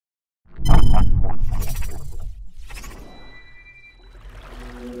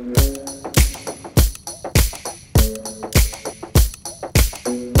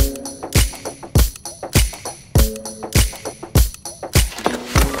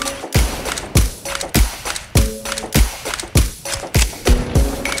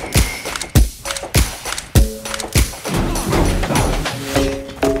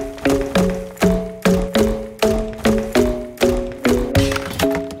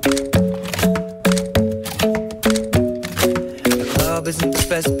Isn't the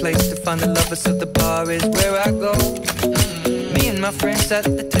best place to find the lovers, so the bar is where I go. Me and my friends at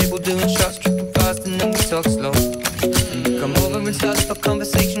the table doing shots, tripping fast, and then we talk slow. And you come over and start up a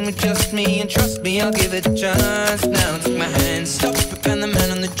conversation with just me, and trust me, I'll give it a chance. Now take my hand, stop it, and the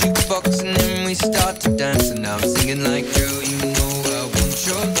man on the jukebox, and then we start to dance. And now I'm singing like, girl, you know I want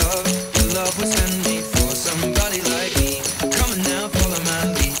your love. Your love was handmade for somebody like me. Come on now, follow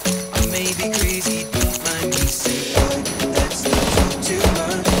my lead. I may be crazy, don't mind me. Say, let's not talk too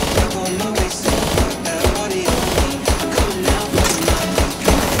much. Up on my waist, put that body on me. Come on now, follow my lead.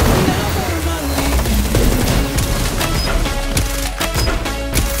 Come on now, follow my lead.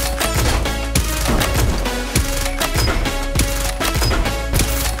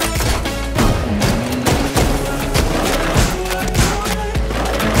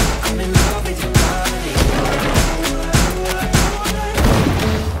 I'm in love with your body.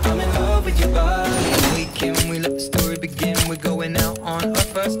 I'm in love with your body. Weekend, we let the story begin. We're going out on our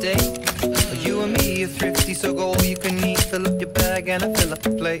first date. You and me are thrifty, so go all you can eat. Fill up your bag and I fill up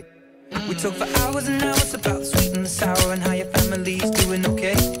the plate. We talk for hours and hours about the sweet and the sour and how your family's doing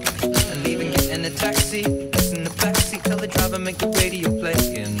okay. And leaving, getting a taxi, us in the backseat, tell the driver make the radio play.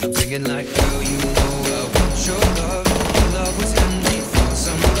 And I'm singing like, girl, you know I want your love.